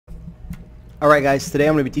Alright guys, today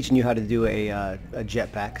I'm going to be teaching you how to do a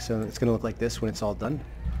jetpack. So it's going to look like this when it's all done.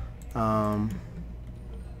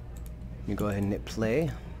 You go ahead and hit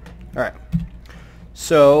play. Alright.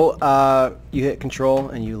 So you hit control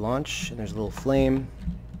and you launch, and there's a little flame.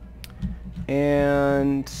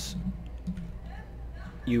 And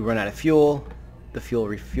you run out of fuel. The fuel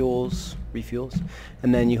refuels,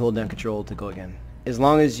 and then you hold down control to go again. As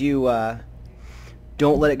long as you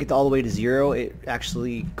don't let it get all the way to 0, it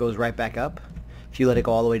actually goes right back up. If you let it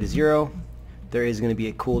go all the way to 0, there is going to be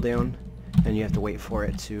a cooldown, and you have to wait for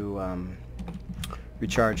it to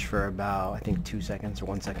recharge for about, I think, 2 seconds or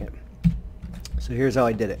 1 second. So here's how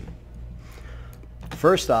I did it.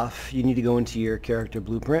 First off, you need to go into your character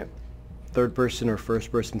blueprint, third person or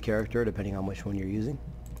first person character, depending on which one you're using.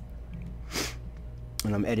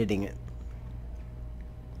 And I'm editing it.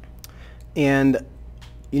 And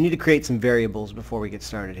you need to create some variables before we get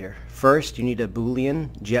started here. First, you need a Boolean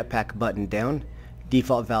jetpack button down,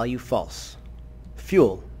 default value false.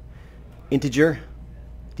 Fuel, integer,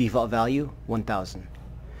 default value 1000.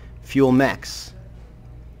 Fuel max,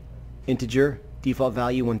 integer, default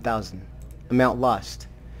value 1000. Amount lost,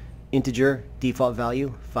 integer, default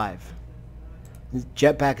value 5.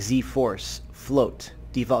 Jetpack Z force, float,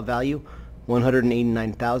 default value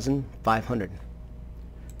 189,500.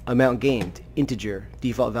 Amount gained, integer,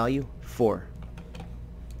 default value 4.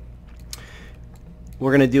 We're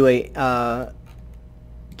going to do a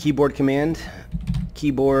keyboard command,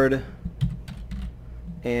 keyboard,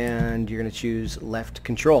 and you're going to choose left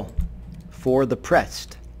control. For the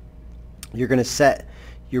pressed, you're going to set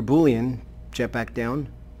your Boolean jetpack down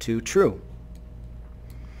to true.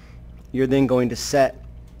 You're then going to set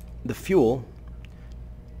the fuel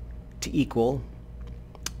to equal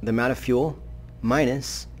the amount of fuel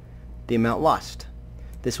minus the amount lost.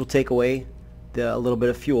 This will take away the little bit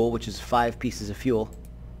of fuel, which is 5 pieces of fuel,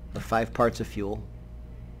 or 5 parts of fuel,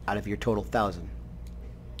 out of your total 1,000.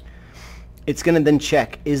 It's going to then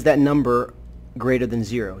check, is that number greater than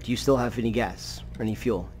 0? Do you still have any gas or any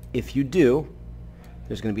fuel? If you do,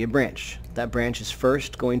 there's going to be a branch. That branch is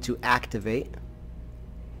first going to activate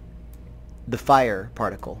the fire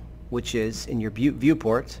particle, which is in your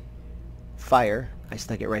viewport, fire. I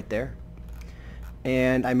stuck it right there.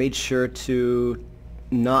 And I made sure to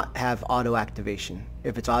not have auto activation.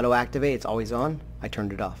 If it's auto activate, it's always on. I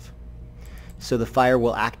turned it off. So the fire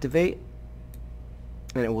will activate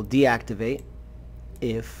and it will deactivate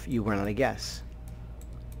if you run out of gas.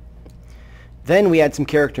 Then we add some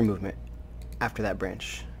character movement after that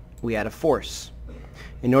branch. We add a force.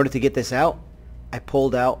 In order to get this out, I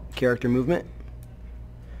pulled out character movement,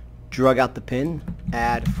 drug out the pin,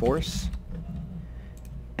 add force,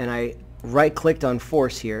 and I right-clicked on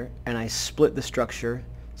force here, and I split the structure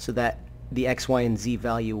so that the X, Y, and Z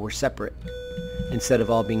value were separate instead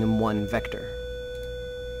of all being in one vector.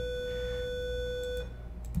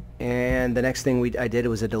 And the next thing I did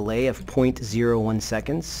was a delay of 0.01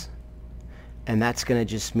 seconds, and that's going to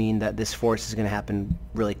just mean that this force is going to happen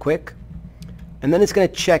really quick. And then it's going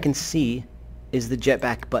to check and see, is the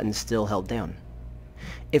jetpack button still held down?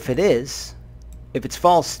 If it is, if it's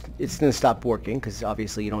false, it's going to stop working because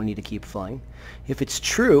obviously you don't need to keep flying. If it's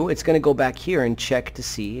true, it's going to go back here and check to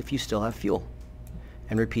see if you still have fuel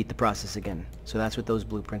and repeat the process again. So that's what those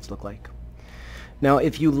blueprints look like. Now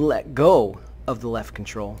if you let go of the left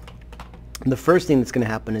control, the first thing that's going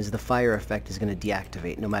to happen is the fire effect is going to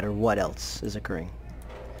deactivate no matter what else is occurring.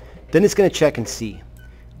 Then it's going to check and see,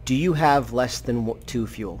 do you have less than 2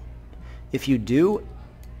 fuel? If you do,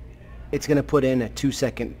 it's going to put in a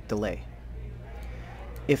 2-second delay.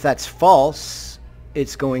 If that's false,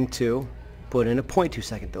 it's going to put in a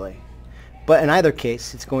 0.2-second delay. But in either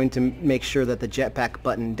case, it's going to make sure that the jetpack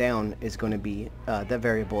button down is going to be, that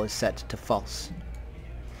variable is set to false.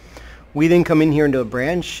 We then come in here into a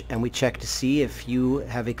branch and we check to see if you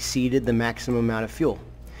have exceeded the maximum amount of fuel.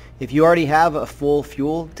 If you already have a full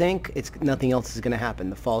fuel tank, nothing else is going to happen.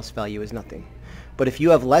 The false value is nothing. But if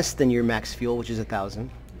you have less than your max fuel, which is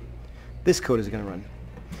 1,000, this code is going to run.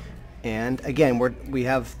 And again, we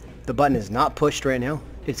have the button is not pushed right now.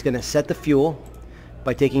 It's going to set the fuel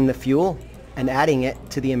by taking the fuel and adding it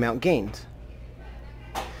to the amount gained.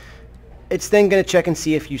 It's then going to check and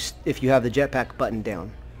see if you have the jetpack button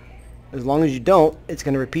down. As long as you don't, it's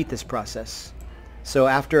going to repeat this process. So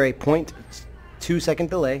after a 0.2-second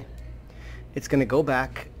delay, it's going to go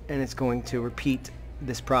back and it's going to repeat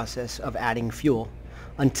this process of adding fuel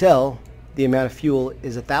until the amount of fuel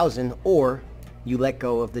is 1,000 or you let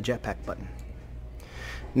go of the jetpack button.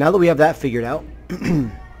 Now that we have that figured out,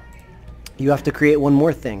 you have to create one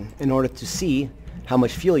more thing. In order to see how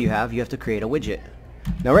much fuel you have to create a widget.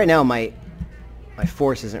 Now right now my my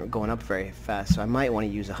force isn't going up very fast, so I might want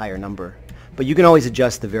to use a higher number. But you can always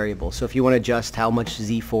adjust the variable. So if you want to adjust how much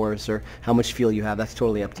Z force or how much fuel you have, that's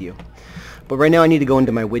totally up to you. But right now I need to go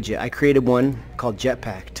into my widget. I created one called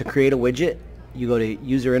Jetpack. To create a widget, you go to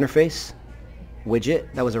User Interface,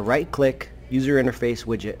 Widget. That was a right click, User Interface,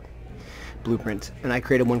 Widget, Blueprint. And I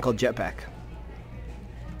created one called Jetpack.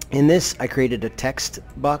 In this, I created a text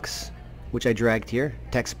box, which I dragged here,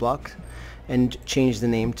 text block, and changed the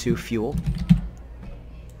name to Fuel.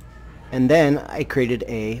 And then I created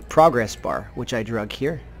a progress bar, which I drug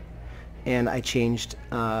here, and I changed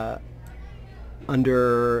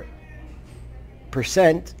under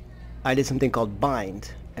percent, I did something called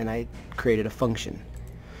bind, and I created a function.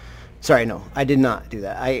 Sorry, no, I did not do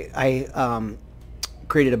that. I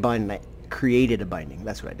created a bind, and I created a binding.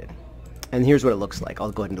 That's what I did. And here's what it looks like.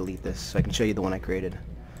 I'll go ahead and delete this so I can show you the one I created.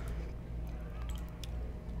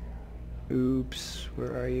 Oops,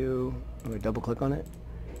 where are you? Do I double click on it?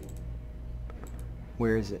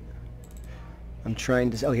 Where is it? I'm trying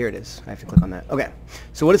to... Oh, here it is. I have to click on that. Okay.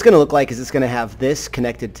 So what it's going to look like is it's going to have this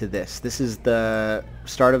connected to this. This is the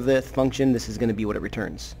start of the function. This is going to be what it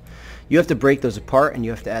returns. You have to break those apart, and you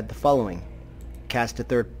have to add the following. Cast a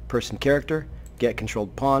third-person character, get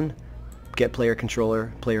controlled pawn, get player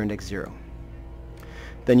controller, player index 0.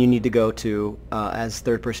 Then you need to go to, as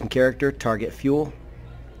third-person character, target fuel,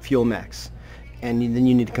 fuel max. And then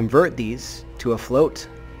you need to convert these to a float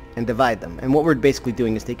and divide them. And what we're basically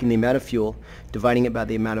doing is taking the amount of fuel, dividing it by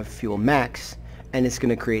the amount of fuel max, and it's going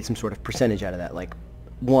to create some sort of percentage out of that, like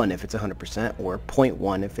 1 if it's 100% or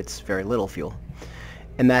 0.1 if it's very little fuel.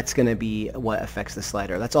 And that's going to be what affects the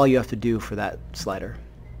slider. That's all you have to do for that slider.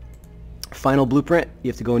 Final blueprint, you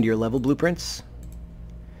have to go into your level blueprints,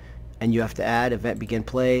 and you have to add event begin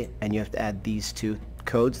play, and you have to add these two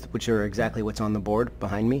codes, which are exactly what's on the board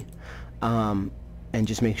behind me. And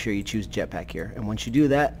just make sure you choose Jetpack here. And once you do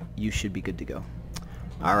that, you should be good to go.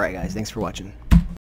 Alright guys, thanks for watching.